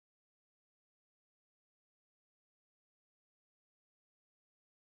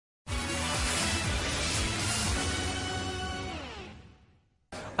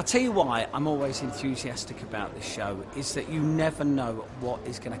I'll tell you why I'm always enthusiastic about this show, is that you never know what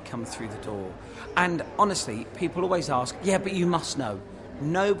is going to come through the door. And honestly, people always ask, yeah, but you must know.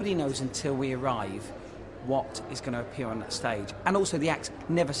 Nobody knows until we arrive what is going to appear on that stage. And also the acts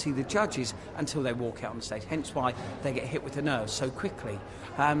never see the judges until they walk out on stage, hence why they get hit with the nerves so quickly.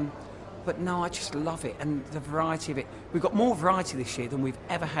 But no, I just love it, and the variety of it. We've got more variety this year than we've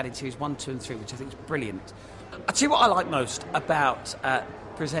ever had in Series 1, 2 and 3, which I think is brilliant. I'll tell you what I like most about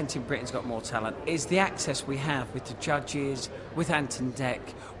presenting Britain's Got More Talent is the access we have with the judges, with Anton Deck,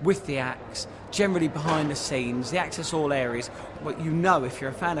 with the acts, generally behind the scenes, the access all areas. But you know, if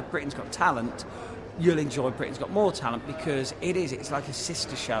you're a fan of Britain's Got Talent, you'll enjoy Britain's Got More Talent, because it's like a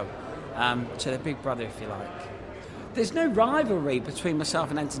sister show to the big brother, if you like. There's no rivalry between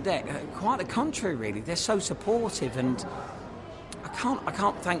myself and Anton Deck. Quite the contrary, really. They're so supportive, and I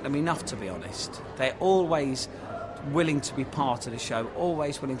can't thank them enough, to be honest. They're always willing to be part of the show,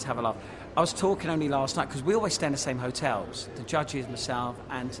 always willing to have a laugh. I was talking only last night, because we always stay in the same hotels, the judges, myself,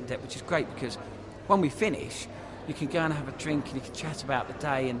 Anton Deck, which is great, because when we finish, you can go and have a drink and you can chat about the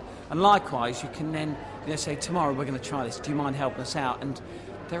day, and likewise you can then say, tomorrow we're going to try this, do you mind helping us out? And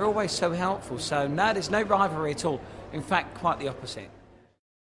they're always so helpful. So no, there's no rivalry at all. In fact, quite the opposite.